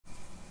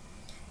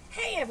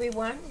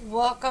everyone,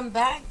 welcome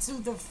back to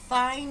the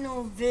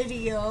final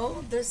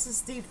video. This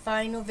is the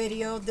final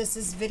video. This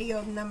is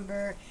video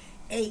number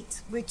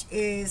 8, which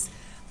is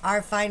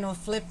our final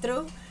flip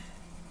through.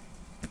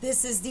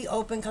 This is the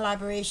open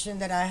collaboration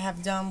that I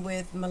have done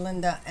with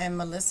Melinda and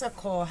Melissa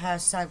called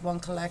hashtag One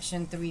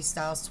Collection 3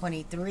 Styles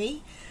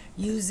 23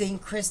 using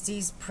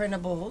Christie's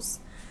printables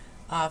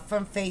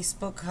from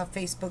Facebook, her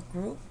Facebook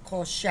group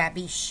called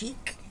Shabby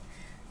Chic.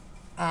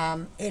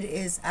 It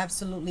is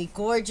absolutely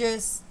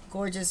gorgeous.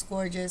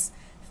 Gorgeous.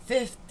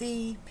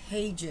 50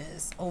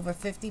 pages, over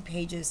 50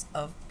 pages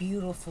of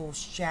beautiful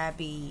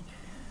shabby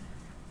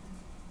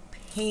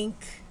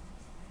pink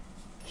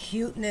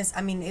cuteness.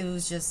 I mean, it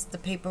was just, the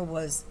paper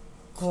was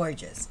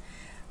gorgeous.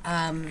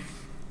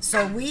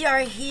 So we are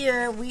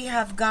here. We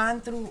have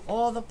gone through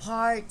all the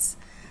parts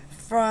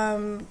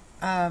from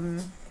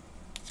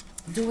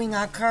doing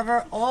our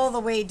cover all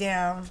the way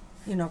down,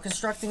 you know,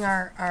 constructing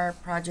our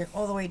project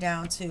all the way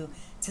down to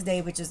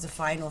today, which is the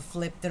final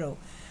flip through.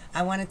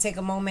 I want to take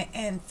a moment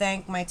and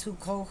thank my two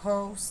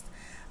co-hosts,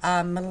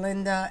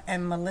 Melinda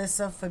and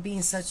Melissa, for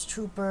being such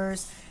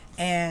troopers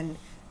and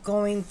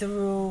going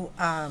through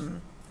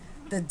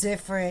the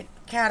different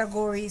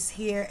categories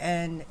here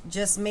and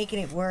just making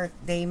it work.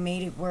 They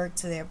made it work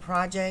to their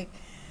project.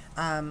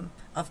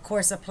 Of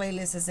course, a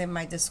playlist is in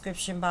my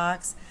description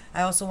box.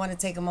 I also want to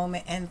take a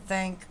moment and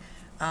thank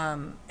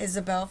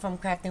Isabel from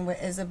Crafting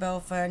with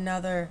Isabel for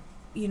another,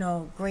 you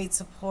know, great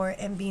support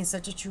and being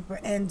such a trooper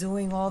and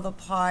doing all the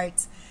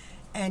parts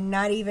and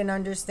not even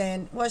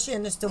understand, well, she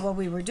understood what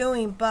we were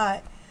doing,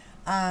 but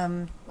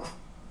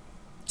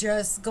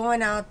just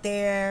going out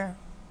there,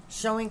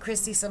 showing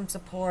Christy some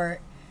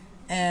support,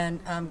 and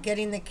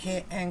getting the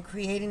kit and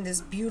creating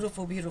this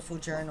beautiful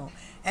journal.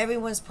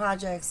 Everyone's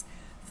projects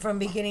from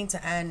beginning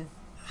to end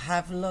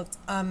have looked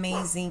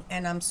amazing,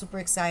 and I'm super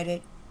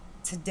excited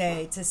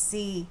today to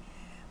see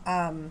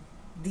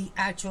the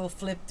actual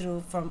flip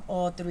through from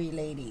all three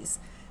ladies.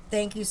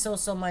 Thank you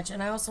so much.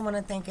 And I also want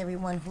to thank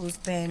everyone who's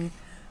been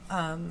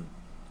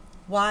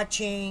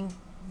watching,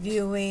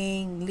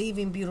 viewing,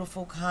 leaving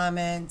beautiful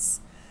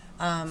comments.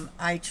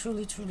 I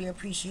truly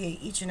appreciate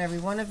each and every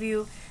one of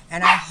you,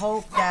 and I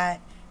hope that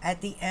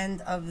at the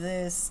end of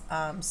this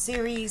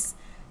series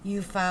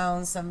you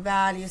found some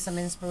value, some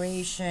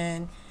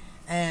inspiration,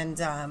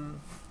 and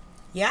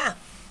yeah,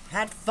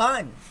 had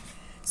fun.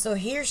 So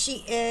here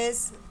she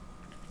is.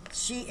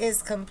 She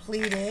is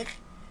completed.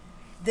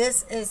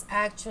 This is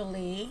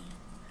actually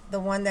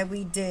the one that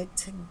we did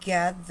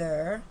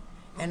together,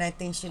 and I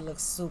think she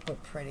looks super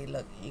pretty.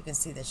 Look, you can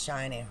see the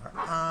shine in her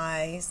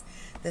eyes.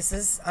 This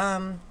is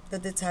the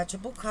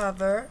detachable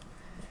cover.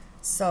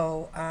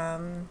 So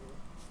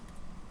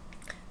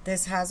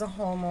this has a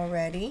home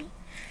already.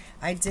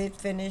 I did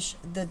finish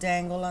the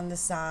dangle on the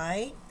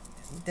side.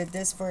 Did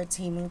this for a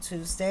Temu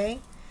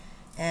Tuesday.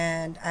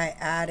 And I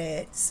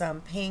added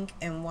some pink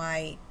and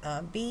white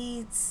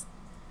beads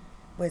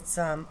with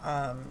some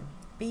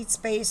bead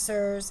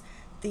spacers.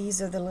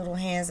 These are the little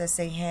hands that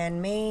say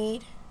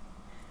handmade.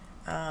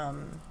 I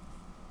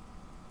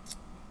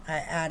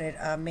added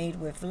made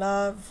with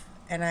love,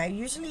 and I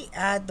usually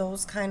add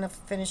those kind of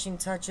finishing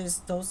touches,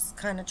 those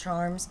kind of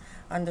charms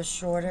on the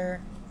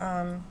shorter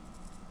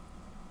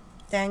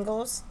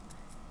dangles.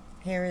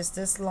 Here is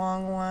this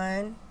long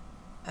one.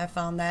 I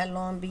found that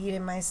long bead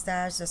in my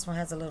stash. This one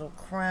has a little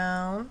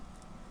crown.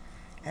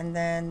 And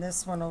then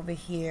this one over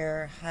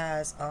here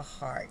has a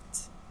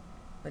heart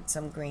with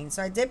some green.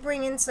 So I did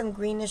bring in some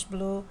greenish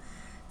blue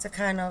to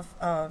kind of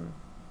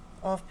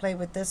off play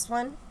with this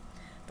one.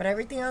 But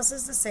everything else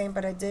is the same.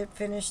 But I did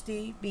finish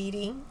the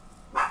beading.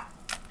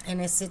 And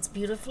it sits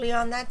beautifully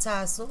on that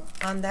tassel,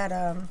 on that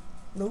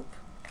loop.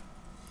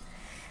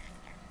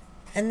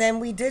 And then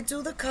we did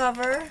do the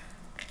cover.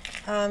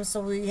 So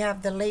we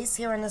have the lace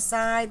here on the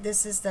side.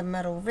 This is the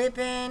metal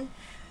ribbon.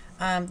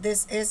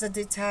 This is a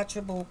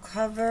detachable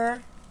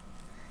cover,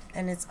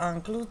 and it's on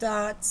glue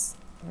dots.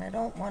 And I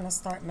don't want to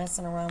start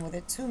messing around with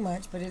it too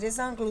much, but it is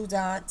on glue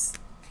dots.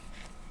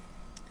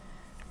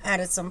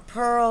 Added some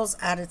pearls,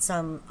 added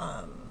some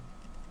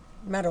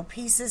metal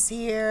pieces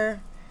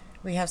here.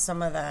 We have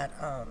some of that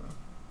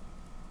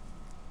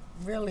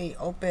really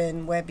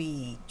open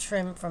webby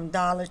trim from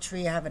Dollar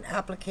Tree. I have an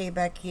applique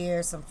back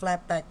here, some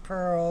flat back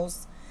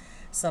pearls,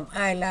 some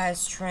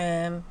eyelash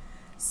trim,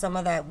 some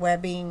of that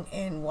webbing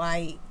in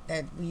white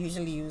that we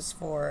usually use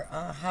for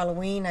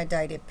Halloween. I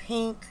dyed it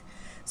pink.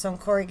 Some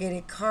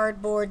corrugated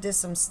cardboard. This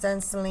some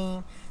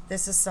stenciling.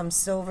 This is some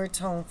silver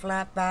tone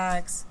flat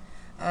backs,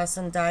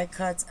 some die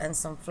cuts, and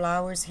some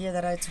flowers here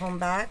that I toned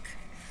back.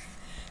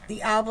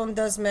 The album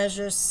does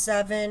measure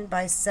 7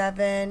 by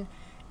 7,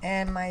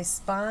 and my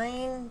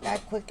spine,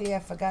 that quickly I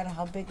forgot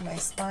how big my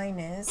spine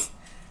is.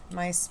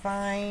 My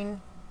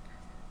spine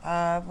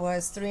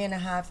was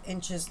 3.5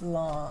 inches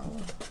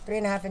long,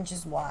 3.5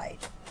 inches wide.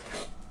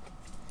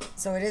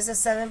 So it is a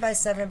 7 by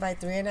 7 by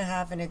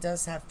 3.5, and it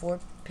does have 4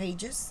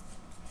 pages.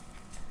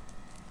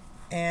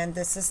 And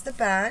this is the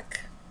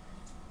back.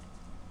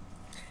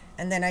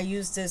 And then I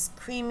use this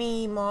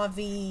creamy mauve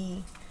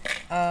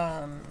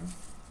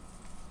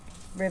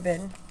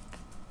ribbon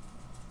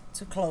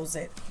to close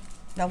it.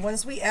 Now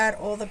once we add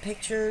all the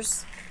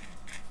pictures,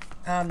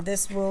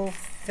 this will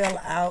fill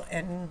out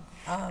and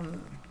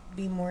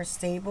be more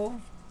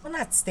stable. Well,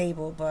 not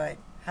stable, but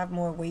have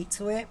more weight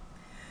to it.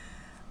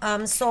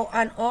 So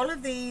on all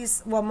of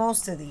these, well,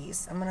 most of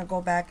these, I'm going to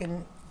go back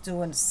and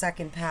do a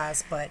second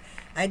pass, but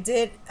I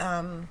did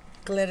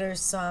glitter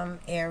some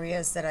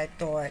areas that I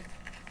thought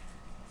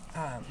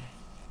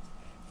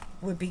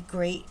would be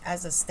great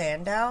as a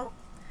standout.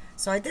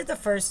 So I did the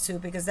first two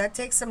because that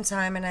takes some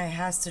time and it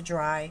has to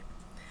dry.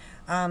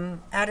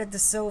 Added the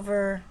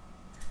silver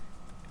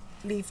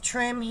leaf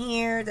trim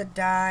here, the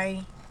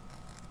dye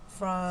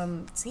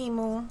from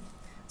Temu,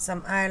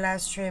 some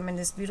eyelash trim, and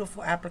this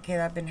beautiful applique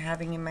I've been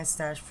having in my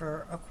stash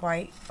for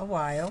quite a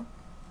while.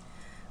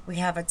 We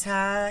have a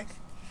tag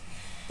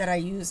that I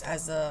use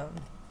as a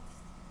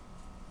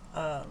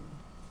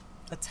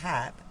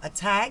tab. A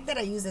tag that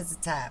I use as a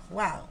tab.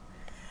 Wow.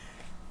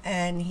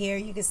 And here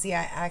you can see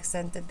I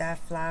accented that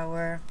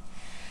flower.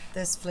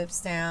 This flips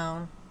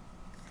down.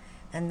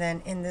 And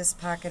then in this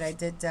pocket I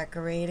did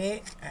decorate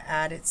it. I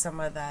added some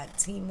of that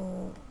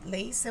Temu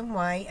lace in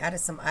white. Added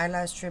some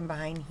eyelash trim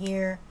behind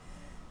here.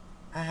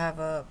 I have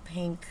a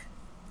pink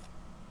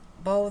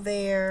bow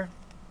there.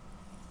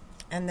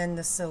 And then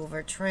the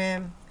silver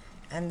trim.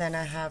 And then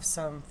I have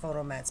some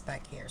photo mats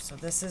back here. So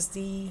this is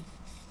the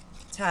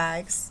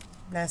tags,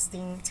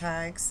 nesting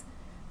tags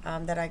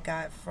that I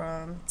got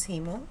from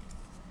Temu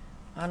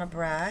on a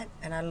brad.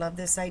 And I love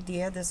this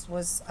idea. This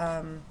was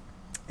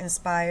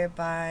inspired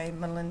by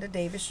Melinda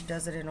Davis. She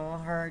does it in all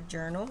her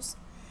journals.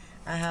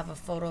 I have a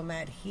photo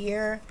mat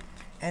here.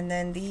 And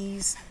then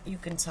these, you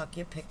can tuck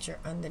your picture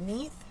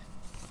underneath.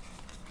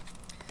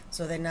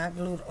 So they're not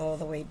glued all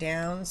the way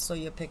down. So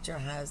your picture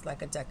has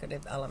like a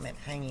decorative element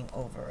hanging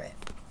over it.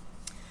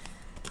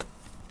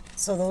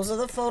 So those are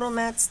the photo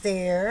mats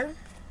there.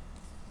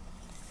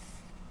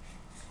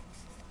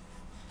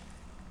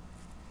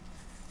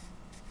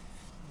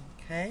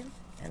 Okay,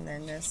 and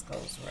then this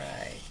goes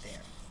right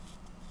there.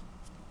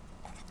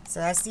 So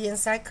that's the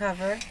inside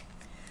cover.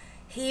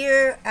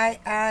 Here I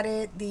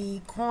added the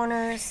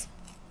corners,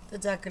 the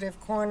decorative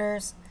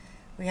corners.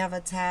 We have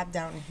a tab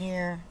down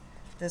here.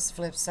 This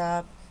flips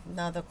up.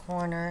 Another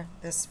corner.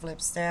 This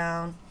flips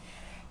down.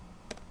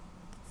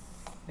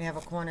 We have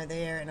a corner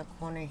there and a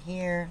corner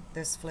here.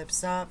 This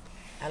flips up.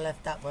 I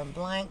left that one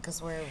blank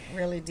because we're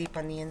really deep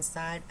on the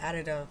inside.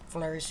 Added a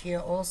flourish here.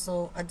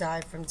 Also a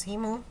die from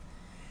Temu.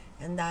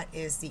 And that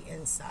is the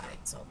inside.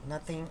 So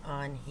nothing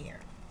on here.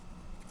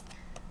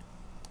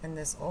 And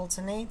this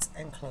alternates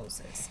and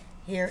closes.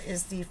 Here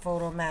is the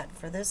photo mat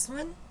for this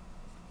one.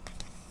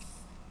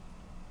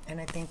 And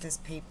I think this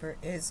paper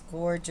is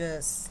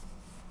gorgeous.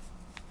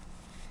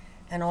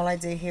 And all I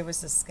did here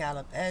was the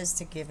scallop edge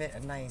to give it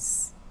a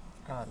nice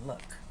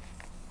look.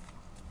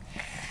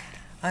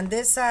 On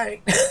this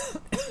side,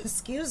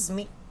 excuse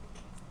me.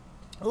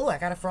 Oh, I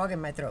got a frog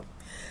in my throat.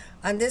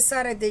 On this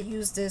side, I did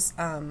use this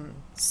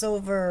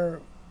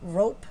silver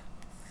rope.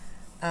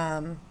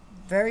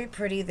 Very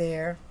pretty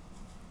there.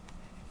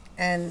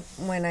 And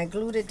when I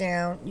glued it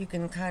down, you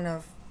can kind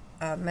of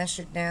mesh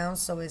it down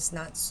so it's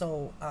not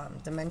so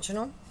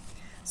dimensional.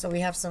 So we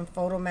have some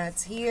photo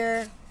mats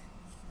here.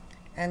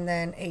 And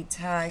then a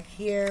tag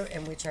here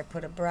in which I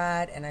put a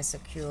brad and I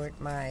secured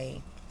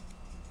my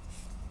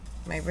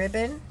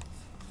ribbon.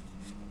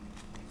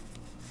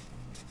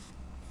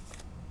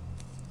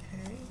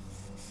 Okay.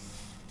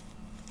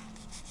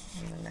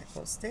 And then that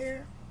goes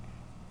there.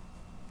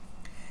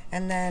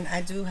 And then I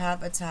do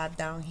have a tab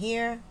down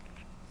here.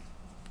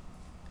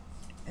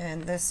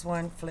 And this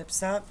one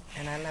flips up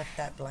and I left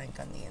that blank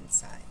on the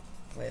inside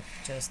with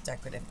just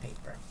decorative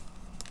paper.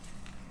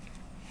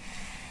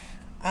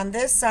 On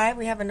this side,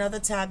 we have another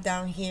tab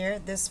down here.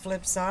 This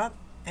flips up,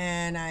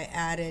 and I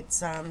added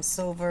some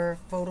silver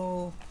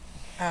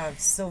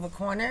silver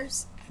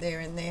corners there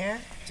and there,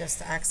 just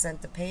to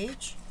accent the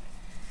page.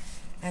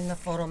 And the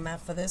photo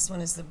mat for this one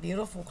is the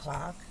beautiful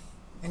clock.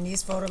 And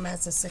these photo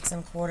mats are 6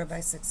 1/4 by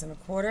 6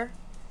 1/4,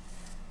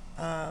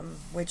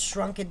 which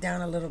shrunk it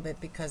down a little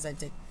bit because I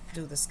did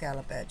do the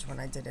scallop edge when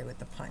I did it with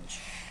the punch.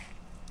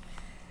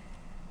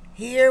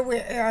 Here we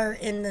are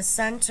in the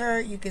center.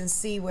 You can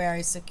see where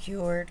I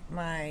secured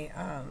my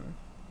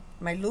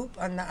my loop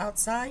on the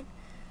outside.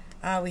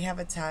 We have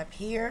a tab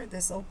here.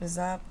 This opens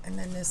up and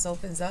then this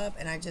opens up,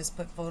 and I just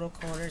put photo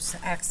corners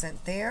to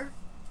accent there.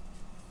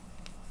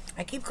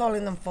 I keep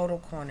calling them photo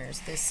corners.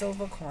 They're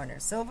silver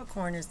corners. Silver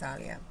corners,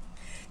 Dahlia.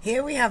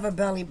 Here we have a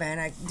belly band.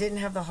 I didn't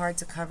have the heart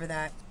to cover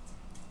that.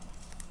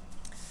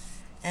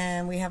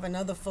 And we have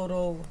another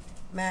photo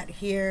mat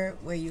here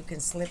where you can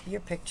slip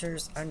your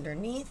pictures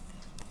underneath.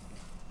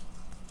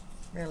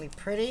 Really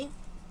pretty.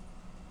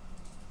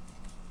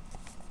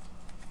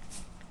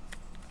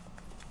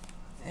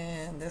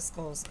 And this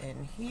goes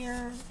in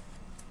here.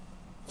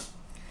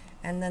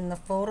 And then the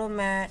photo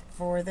mat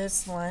for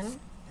this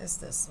one is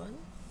this one.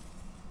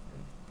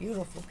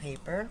 Beautiful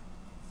paper.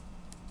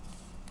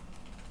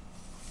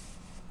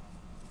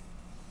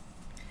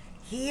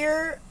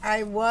 Here,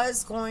 I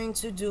was going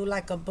to do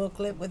like a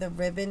booklet with a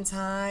ribbon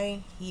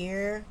tie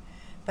here,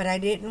 but I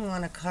didn't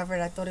want to cover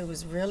it. I thought it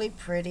was really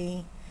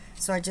pretty.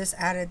 So I just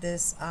added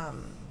this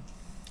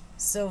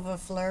silver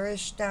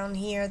flourish down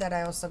here that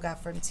I also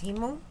got from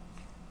Temu.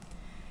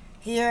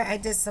 Here, I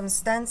did some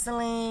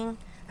stenciling.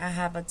 I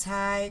have a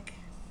tag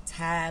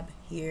tab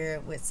here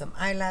with some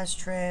eyelash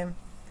trim.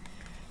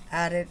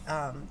 Added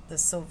the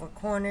silver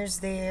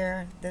corners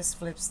there. This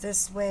flips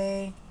this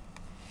way.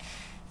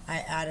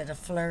 I added a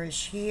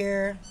flourish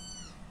here,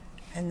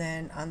 and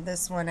then on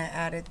this one I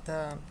added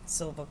the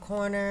silver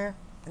corner,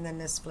 and then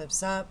this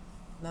flips up,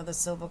 another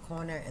silver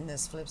corner, and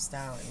this flips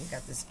down, and you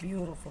got this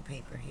beautiful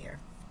paper here.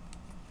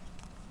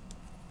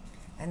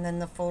 And then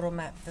the photo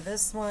mat for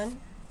this one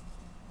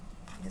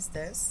is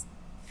this.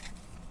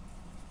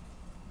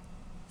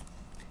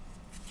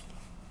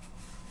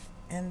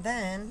 And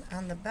then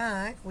on the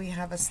back we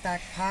have a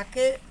stack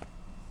pocket.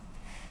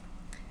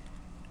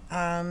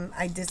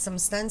 I did some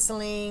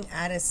stenciling,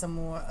 added some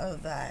more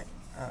of that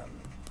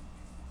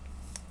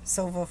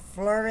silver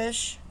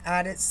flourish,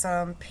 added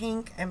some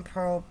pink and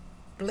pearl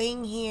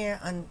bling here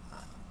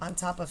on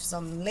top of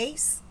some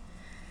lace.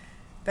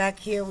 Back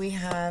here we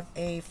have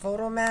a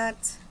photo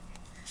mat.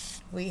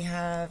 We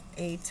have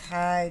a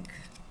tag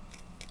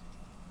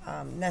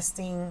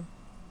nesting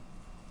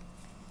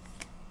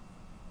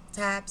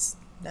tabs,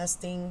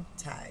 nesting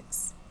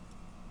tags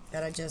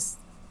that I just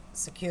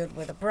secured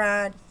with a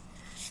brad.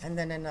 And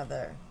then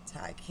another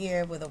tag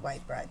here with a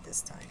white brad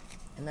this time.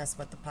 And that's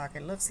what the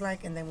pocket looks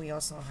like. And then we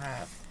also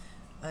have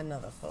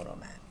another photo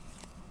mat.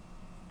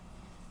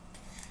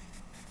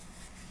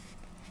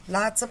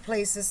 Lots of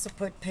places to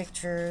put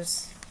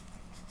pictures.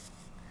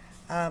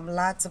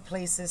 Lots of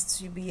places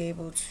to be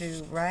able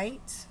to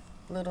write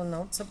little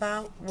notes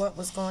about what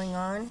was going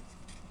on.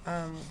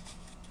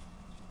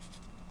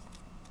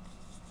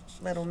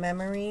 Little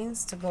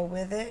memories to go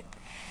with it.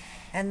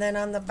 And then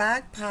on the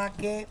back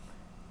pocket,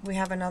 we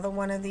have another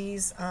one of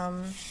these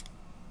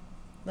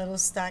little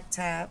stack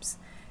tabs.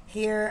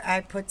 Here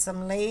I put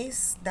some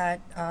lace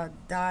that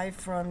dyed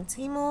from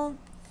Temu.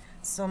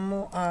 Some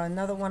more,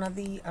 another one of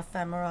the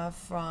ephemera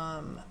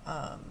from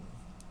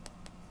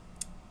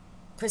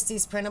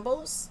Christie's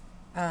Printables.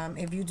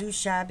 If you do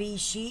Shabby,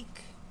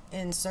 Chic,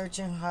 and search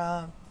in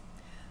her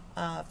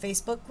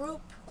Facebook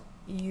group,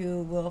 you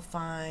will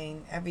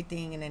find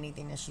everything and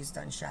anything that she's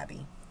done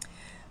Shabby.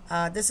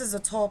 This is a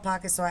tall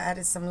pocket, so I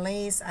added some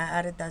lace. I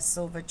added that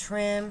silver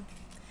trim.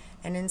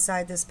 And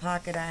inside this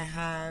pocket, I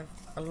have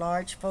a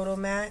large photo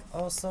mat,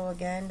 also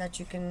again,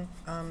 that you can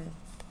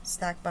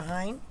stack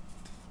behind.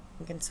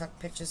 You can tuck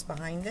pictures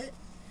behind it.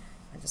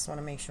 I just want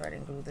to make sure I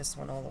didn't glue this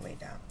one all the way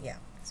down. Yeah.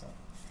 So,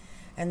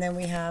 and then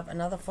we have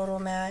another photo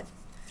mat,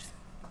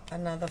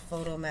 and then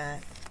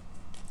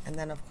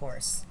of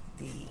course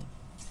the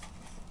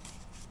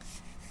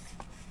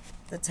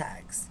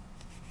tags.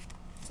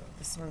 So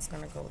this one's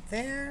gonna go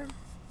there.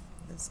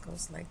 This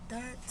goes like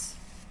that.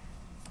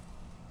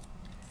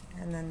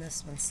 And then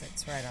this one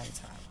sits right on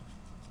top.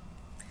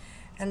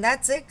 And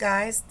that's it,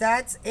 guys.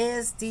 That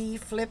is the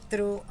flip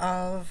through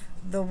of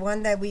the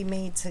one that we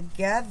made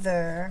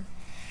together.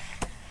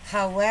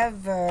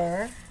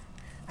 However,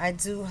 I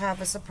do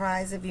have a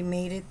surprise if you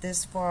made it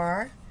this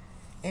far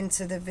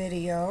into the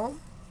video.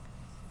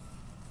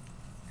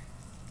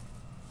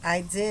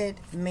 I did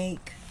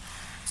make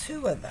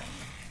two of them.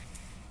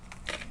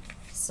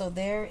 So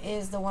there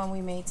is the one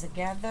we made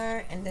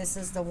together, and this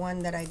is the one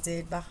that I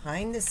did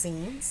behind the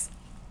scenes.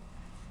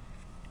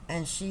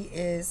 And she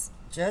is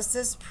just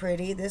as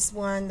pretty. This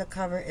one, the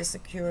cover is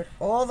secured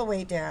all the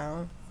way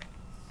down.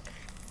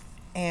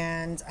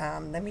 And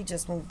let me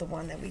just move the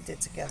one that we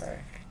did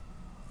together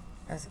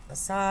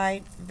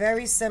aside.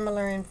 Very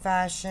similar in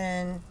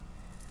fashion.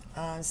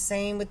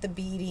 Same with the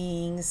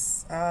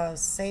beadings.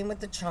 Same with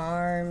the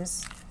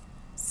charms.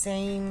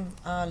 Same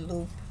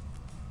loop.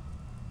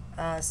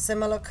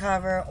 Similar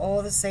cover.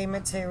 All the same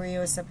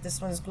material, except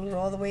this one's glued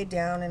all the way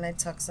down, and I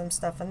tucked some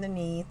stuff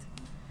underneath.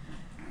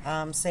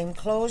 Same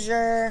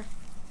closure.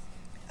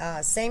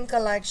 Same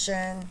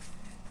collection.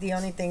 The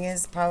only thing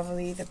is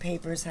probably the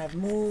papers have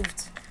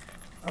moved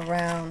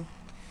around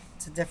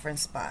to different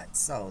spots.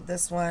 So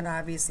this one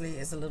obviously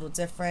is a little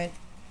different,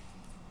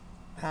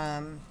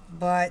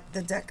 but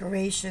the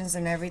decorations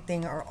and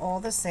everything are all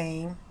the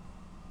same.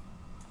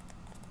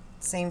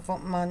 Same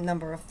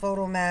number of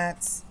photo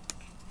mats.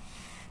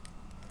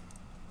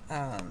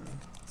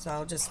 So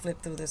I'll just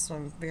flip through this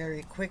one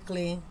very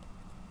quickly.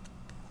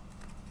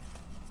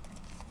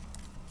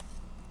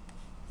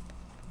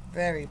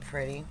 Very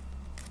pretty.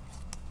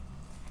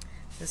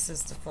 This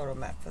is the photo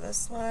mat for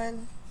this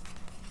one.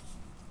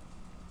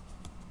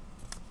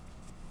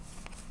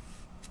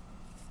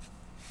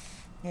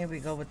 Here we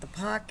go with the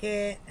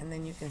pocket, and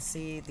then you can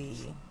see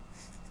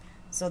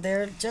so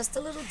they're just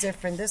a little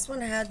different. This one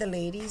had the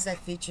ladies. I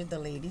featured the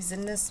ladies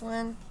in this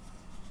one.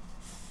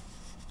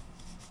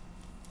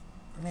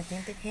 And I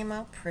think they came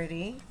out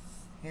pretty.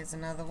 Here's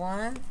another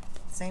one.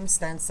 Same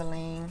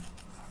stenciling.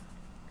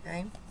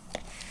 Okay.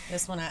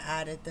 This one I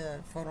added the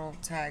photo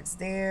tags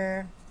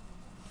there.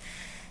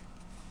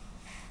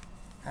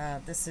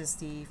 This is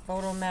the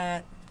photo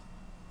mat.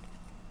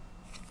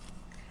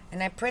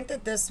 And I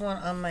printed this one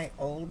on my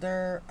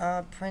older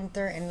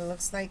printer, and it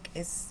looks like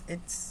it's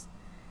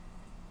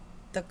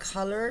the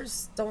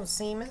colors don't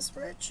seem as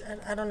rich.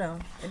 I don't know.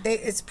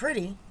 It's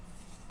pretty.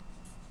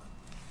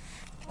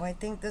 Oh, I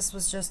think this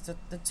was just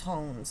the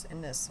tones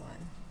in this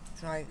one.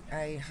 So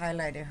I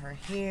highlighted her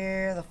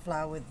here, the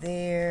flower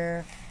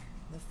there,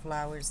 the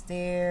flowers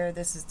there.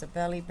 This is the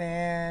belly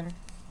band.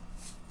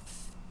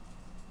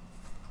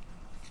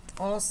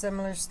 All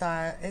similar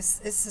style. It's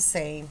the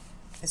same.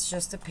 It's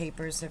just the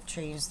papers have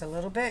changed a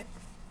little bit.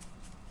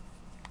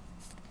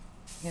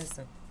 Here's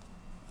the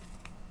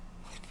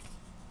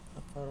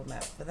photo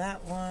map for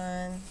that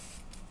one.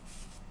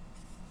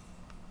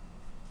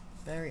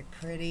 Very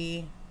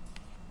pretty.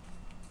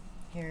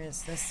 Here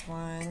is this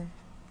one.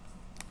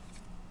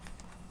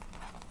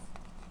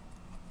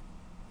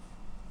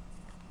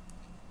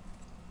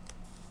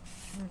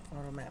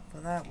 Photo map for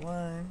that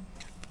one.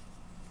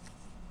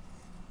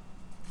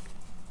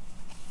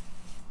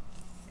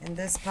 In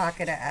this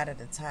pocket, I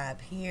added a tab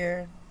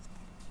here.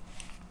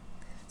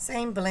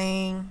 Same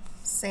bling,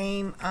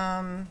 same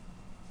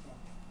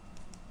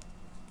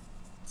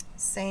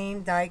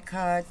die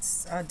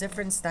cuts,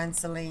 different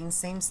stenciling,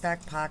 same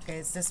stack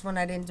pockets. This one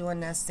I didn't do a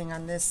nesting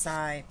on this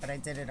side, but I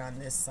did it on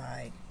this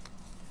side.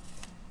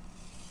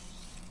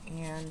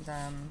 And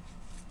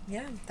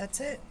yeah, that's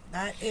it.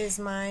 That is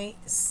my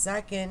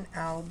second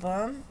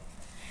album.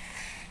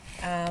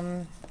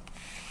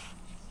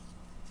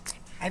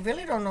 I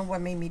really don't know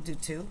what made me do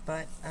two,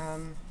 but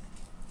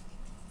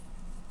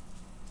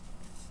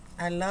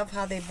I love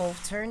how they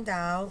both turned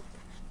out.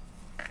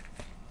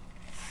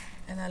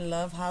 And I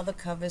love how the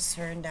covers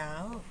turned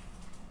out.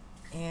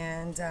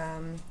 And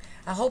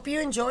I hope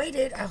you enjoyed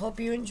it. I hope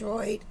you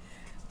enjoyed,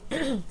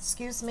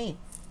 excuse me,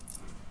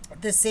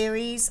 the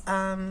series.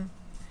 I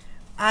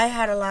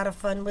had a lot of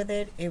fun with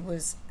it. It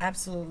was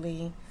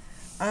absolutely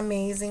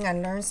amazing. I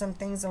learned some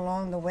things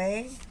along the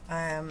way.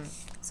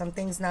 Some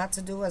things not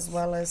to do, as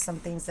well as some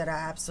things that I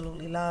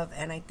absolutely love.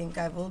 And I think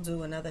I will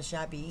do another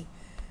Shabby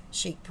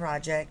Chic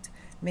project.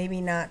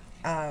 Maybe not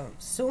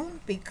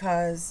soon,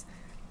 because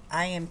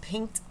I am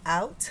pinked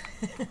out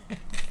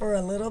for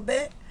a little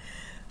bit.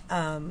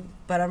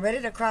 But I'm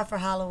ready to cry for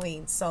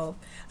Halloween. So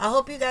I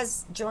hope you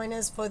guys join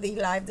us for the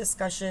live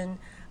discussion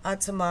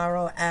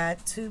tomorrow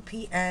at 2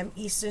 p.m.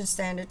 Eastern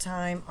Standard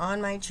Time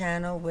on my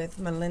channel with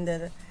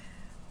Melinda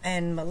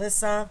and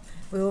Melissa.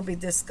 We will be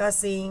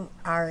discussing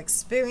our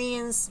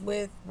experience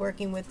with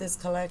working with this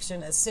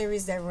collection, a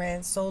series that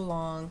ran so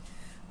long,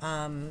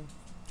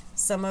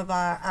 some of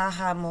our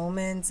aha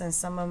moments, and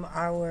some of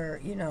our,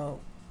 you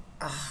know,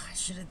 I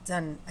shouldn't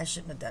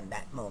have done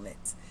that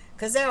moment,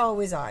 because there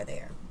always are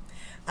there.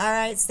 All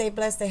right, stay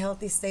blessed, stay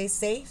healthy, stay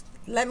safe.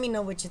 Let me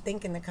know what you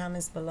think in the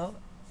comments below,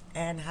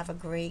 and have a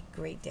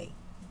great day.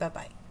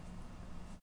 Bye-bye.